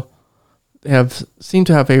 durable. They have seemed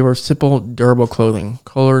to have favored simple, durable clothing,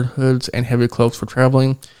 colored hoods and heavy cloaks for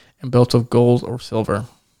traveling, and belts of gold or silver.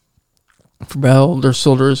 For battle, their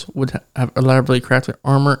soldiers would have elaborately crafted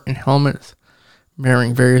armor and helmets,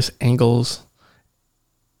 bearing various angles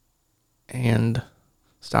and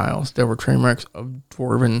styles. There were trademarks of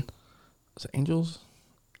dwarven angels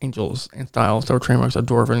and styles. There were trademarks of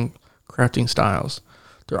dwarven crafting styles.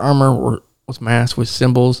 Their armor was masked with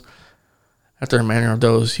symbols after the manner of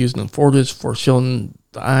those used in forges for shielding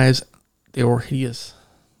the eyes. They were hideous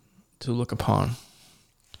to look upon.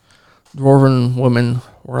 Dwarven women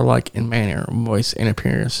were alike in manner, voice, and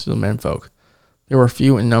appearance to the menfolk. They were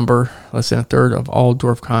few in number, less than a third of all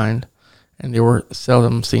dwarf kind, and they were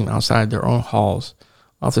seldom seen outside their own halls,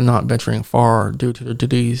 often not venturing far due to their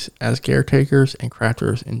duties as caretakers and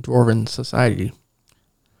crafters in dwarven society.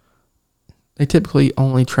 They typically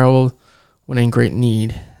only traveled when in great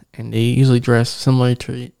need, and they usually dressed similarly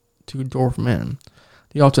to dwarf men.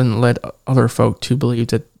 They often led other folk to believe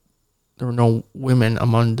that there were no women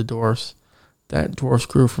among the dwarfs, that dwarfs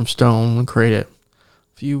grew from stone when created.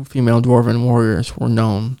 Few female dwarven warriors were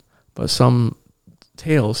known, but some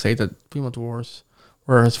tales say that female dwarves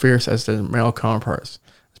were as fierce as their male counterparts,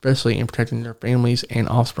 especially in protecting their families and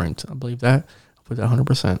offspring. I believe that with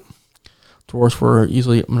 100%. Dwarves were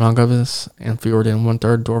usually monogamous, and fewer than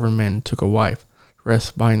one-third dwarven men took a wife, the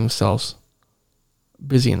rest busying themselves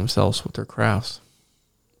with their crafts.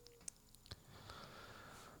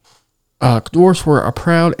 Dwarves were a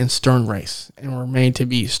proud and stern race, and were made to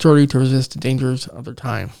be sturdy to resist the dangers of their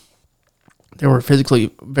time. They were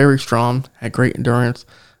physically very strong, had great endurance,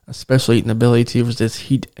 especially an ability to resist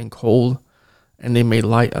heat and cold, and they made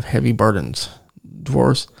light of heavy burdens.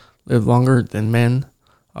 Dwarves lived longer than men,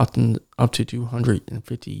 often up to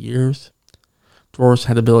 250 years. Dwarves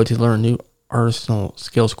had the ability to learn new artisanal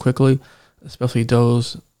skills quickly, especially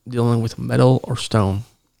those dealing with metal or stone.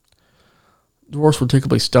 Dwarves were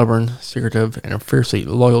typically stubborn, secretive, and fiercely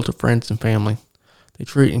loyal to friends and family. They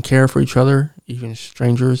treat and care for each other, even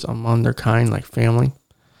strangers among their kind like family.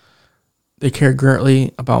 They care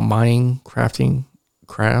greatly about mining, crafting,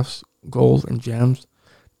 crafts, gold, and gems,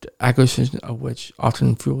 the acquisition of which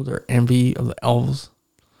often fueled their envy of the elves.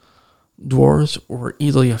 Dwarves were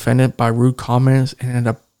easily offended by rude comments and had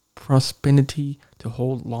a propensity to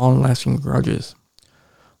hold long-lasting grudges.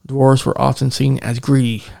 Dwarves were often seen as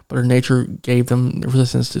greedy, but their nature gave them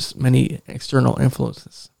resistance to many external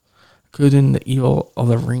influences, including the evil of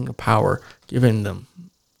the ring of power given them,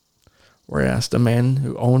 whereas the men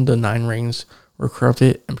who owned the nine rings were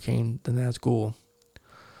corrupted and became the Nazgul.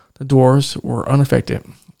 The dwarves were unaffected,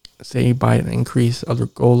 save by an increase of their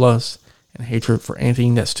gold lust and hatred for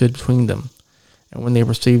anything that stood between them, and when they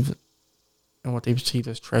received and what they perceived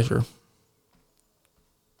as treasure.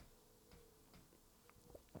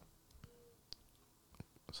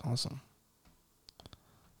 It's awesome.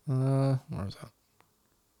 Where was that?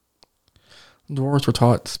 Dwarves were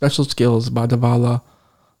taught special skills by the Vala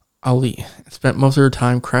Ali and spent most of their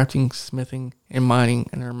time crafting, smithing, and mining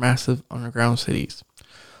in their massive underground cities.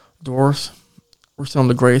 Dwarves were some of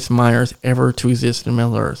the greatest miners ever to exist in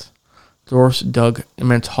Middle Earth. Dwarves dug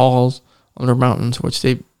immense holes under mountains which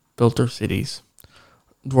they built their cities.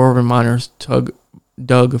 Dwarven miners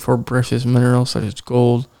dug for precious minerals such as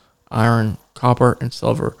gold, iron, copper, and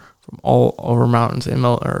silver from all over mountains in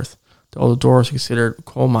Middle Earth. Though the dwarves considered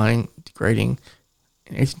coal mining degrading,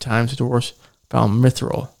 in ancient times the dwarves found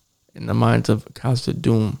mithril in the mines of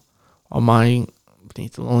Khazad-dûm. While mining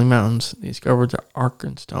beneath the lonely mountains, they discovered the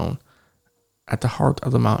Arkenstone at the heart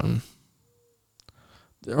of the mountain.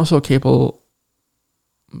 They're also capable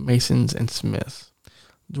masons and smiths.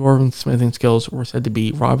 Dwarven smithing skills were said to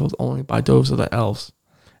be rivaled only by those of the elves,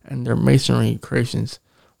 and their masonry creations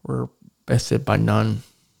were bested by none.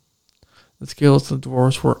 The skills of the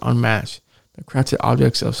dwarves were unmatched. They crafted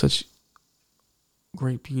objects of such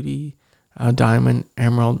great beauty, diamond,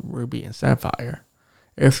 emerald, ruby, and sapphire.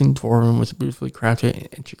 Everything dwarven was beautifully crafted and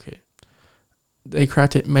intricate. They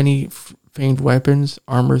crafted many famed weapons,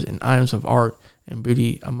 armors, and items of art and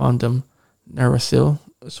beauty, among them Narasil,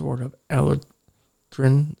 the sword of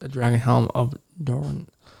Eladrin, the dragon helm of Doran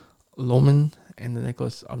Loman, and the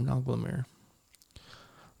necklace of Naglamir.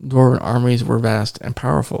 Dwarven armies were vast and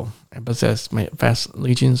powerful, and possessed vast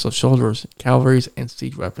legions of soldiers, cavalries, and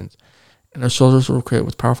siege weapons, and their soldiers were equipped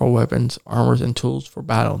with powerful weapons, armors, and tools for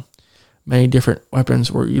battle. Many different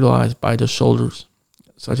weapons were utilized by the soldiers,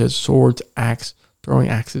 such as swords, axes, throwing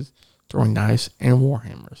knives, and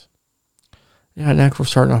warhammers. They had a knack for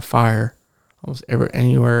starting a fire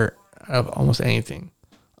anywhere out of almost anything.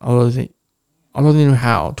 Although they knew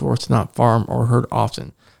how, dwarves did not farm or herd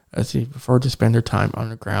often, as they preferred to spend their time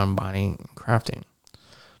underground mining and crafting.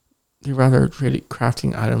 They rather traded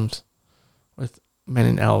crafting items with men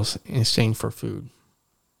and elves in exchange for food.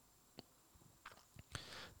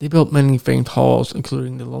 They built many famed halls,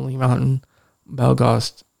 including the Lonely Mountain,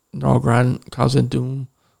 Belgast, Nargrad, Khazad-dûm,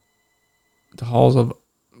 the halls of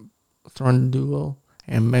Thranduil,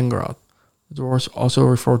 and Mengroth. The dwarves also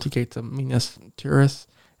reforged the gates of Minas Tirith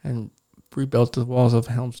and rebuilt the walls of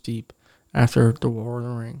Helm's Deep after the War of the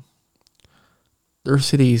Ring. Their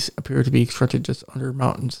cities appear to be constructed just under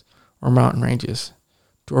mountains or mountain ranges.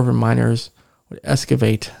 Dwarven miners would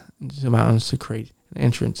excavate into the mountains to create an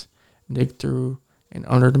entrance, and dig through and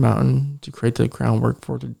under the mountain to create the groundwork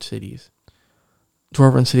for the cities.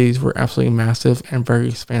 Dwarven cities were absolutely massive and very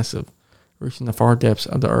expansive, reaching the far depths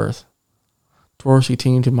of the earth. Dwarves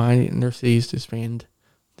continued to mine in their cities to expand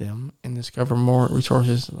them and discover more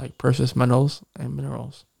resources like precious metals and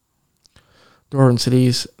minerals. Dwarven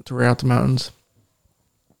cities throughout the mountains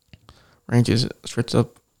ranges stretched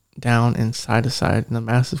up, down, and side to side in the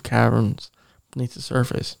massive caverns beneath the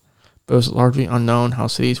surface, but it was largely unknown how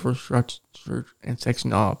cities were structured and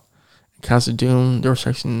sectioned off. In Khazad-dûm, there was a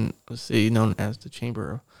section of the city known as the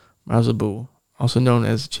Chamber of Malzabul, also known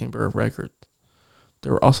as the Chamber of Records.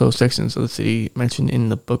 There were also sections of the city mentioned in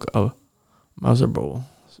the Book of Malzabul,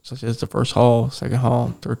 such as the First Hall, Second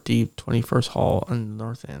Hall, Third Deep, 21st Hall, and the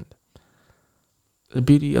North End. The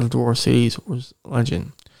beauty of the dwarf cities was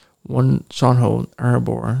legend. One stronghold,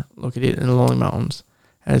 Erebor, located in the Lonely Mountains,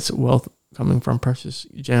 had its wealth coming from precious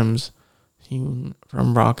gems hewn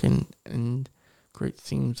from rock and great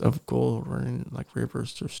seams of gold running like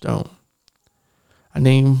rivers through stone. A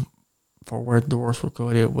name for where the dwarves were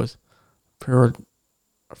located was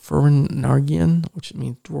Furinargian, which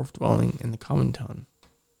means dwarf dwelling in the common tongue.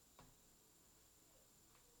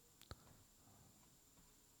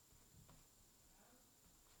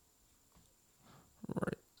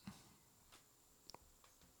 Right.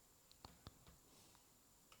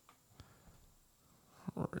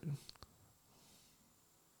 Right.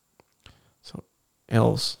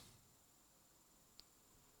 elves.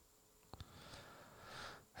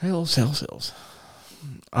 Elves.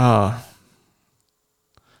 Uh,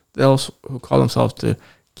 the elves who call themselves the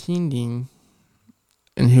Kinding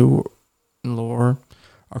and who in lore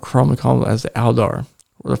are commonly called as the Aldar,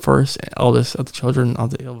 were the first and eldest of the children of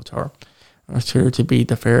the Ilúvatar, and are considered to be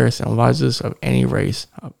the fairest and wisest of any race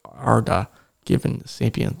of Arda given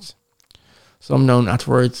sapiens. Some known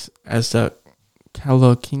afterwards as the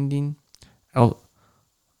Kalokindin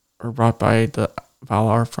were brought by the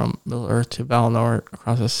Valar from Middle-earth to Valinor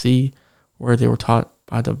across the sea, where they were taught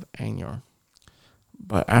by the Ainur.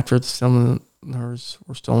 But after the Silmarils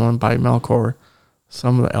were stolen by Melkor,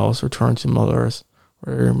 some of the elves returned to Middle-earth,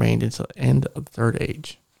 where they remained until the end of the Third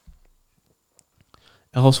Age.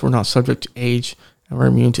 Elves were not subject to age and were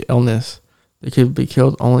immune to illness. They could be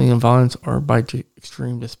killed only in violence or by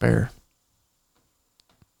extreme despair.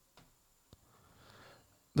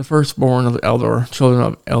 The firstborn of the Eldor, children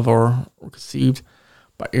of Eldor, were conceived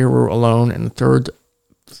by Eru alone, and the third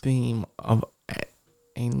theme of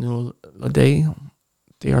Ainulade.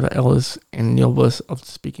 They are the eldest and noblest of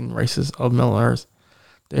the speaking races of Middle-earth.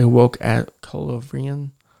 They awoke at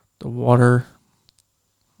Colivrian, the water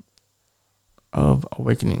of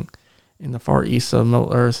awakening, in the far east of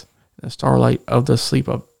Middle-earth, in the starlight of the sleep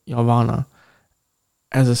of Yavanna.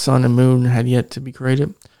 As the sun and moon had yet to be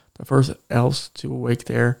created, the first elves to awake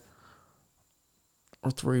there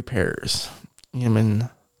were three pairs: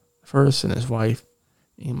 Eamon the first and his wife,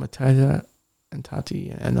 Eamatata and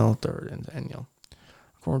Tati, and Enel third and Enel.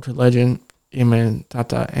 According to legend, Eamon,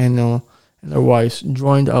 Tata, Enel, and their wives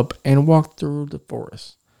joined up and walked through the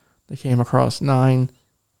forest. They came across 9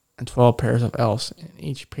 and 12 pairs of elves, and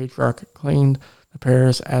each patriarch claimed the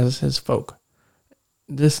pairs as his folk.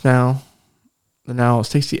 The now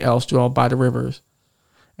 60 elves dwell by the rivers,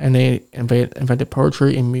 and they invented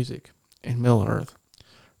poetry and music in Middle-earth.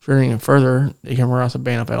 Journeying further, they came across a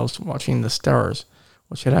band of elves watching the stars,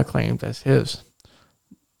 which Hedda claimed as his.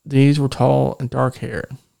 These were tall and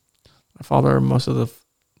dark-haired. The father of most of the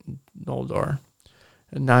Noldor.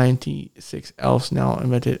 The 96 elves now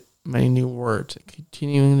invented many new words.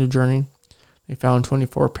 Continuing the journey, they found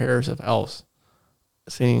 24 pairs of elves,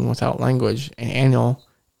 singing without language, and Anil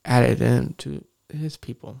added them to his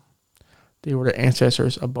people. They were the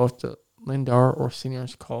ancestors of both the Lindar, or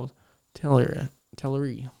seniors called Teleri.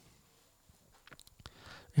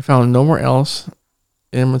 They found no more elves.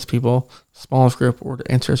 Edmund's people, the smallest group, were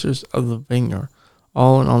the ancestors of the Vanir.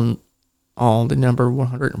 All in all, they numbered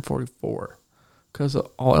 144. Because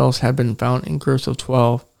all elves had been found in groups of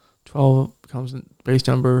 12, 12 becomes the base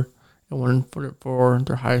number, and 144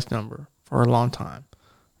 their highest number for a long time.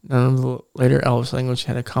 None of the later elves' language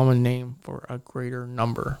had a common name for a greater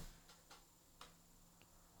number.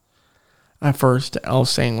 At first, the elves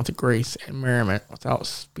sang with grace and merriment without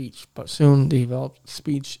speech, but soon they developed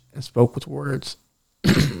speech and spoke with words.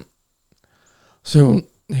 Soon,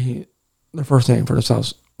 the first name for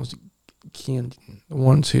themselves was Kiandin, the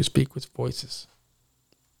ones who speak with voices.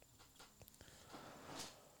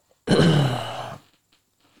 So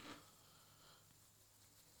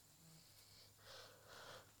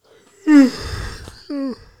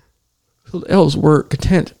the elves were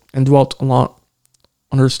content and dwelt along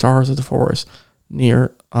under the stars of the forest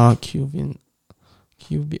near Cuvianen.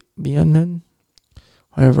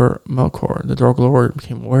 However, Melkor, the Dark Lord,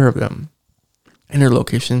 became aware of them and their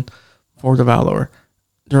location for the Valar.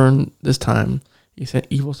 During this time, he sent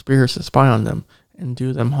evil spirits to spy on them and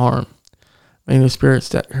do them harm. Many of the spirits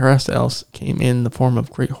that harassed the elves came in the form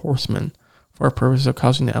of great horsemen for the purpose of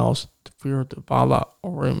causing the elves to fear the Vala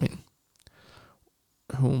Orimi,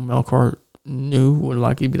 whom Melkor knew would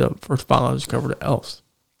likely be the first Vala to discover the elves.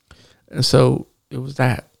 And so it was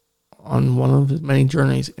that, on one of his many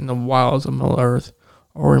journeys in the wilds of Middle-earth,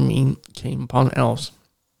 Orimi came upon elves.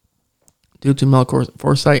 Due to Melkor's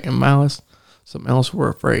foresight and malice, some elves were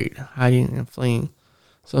afraid, hiding and fleeing.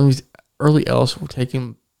 Some of these early elves were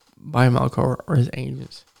taken by Melkor or his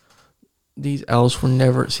agents. These elves were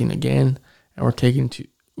never seen again and were taken to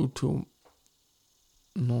Utumnon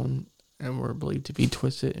and were believed to be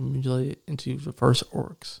twisted and mutilated into the first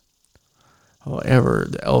orcs. However,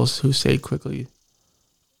 the elves who stayed quickly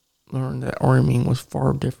learned that Orimi was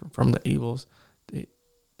far different from the evils that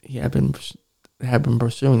had been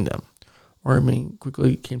pursuing them. Orimi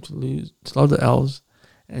quickly came to love the elves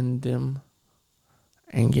and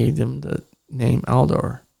gave them the name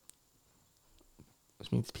Aldor,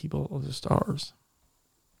 which means people of the stars.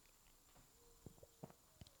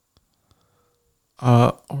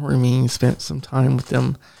 Orimi spent some time with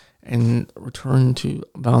them and returned to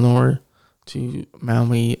Valinor to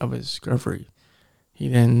Maui of his discovery. He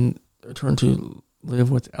then returned to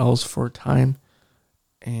live with elves for a time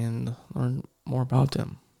and learn more about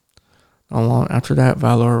them. Not long after that,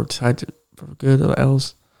 Valar decided for the good of the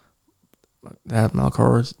elves that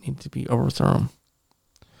Melkor needed to be overthrown.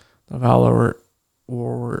 The Valar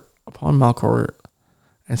were upon Melkor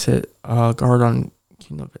and set guard on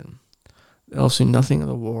Cynobin. The elves knew nothing of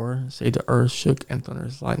the war, save the earth shook and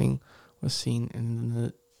thunder's lightning was seen in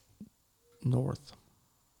the north.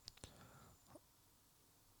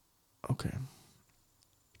 Okay.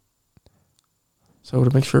 So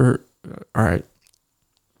to make sure, all right,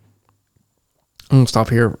 I'm going to stop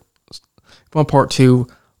here. If you want part 2,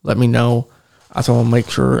 let me know. I also want to make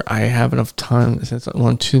sure I have enough time since it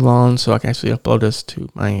went too long so I can actually upload this to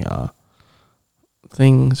my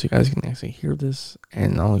thing so you guys can actually hear this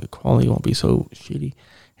and the quality won't be so shitty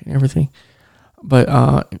and everything. But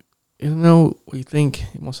you know what you think,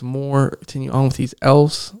 you want some more, continue on with these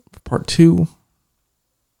elves for part 2.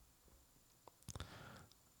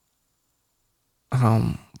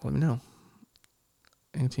 Let me know.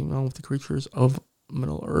 And continue on with the creatures of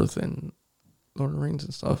Middle Earth and Lord of the Rings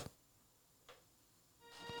and stuff.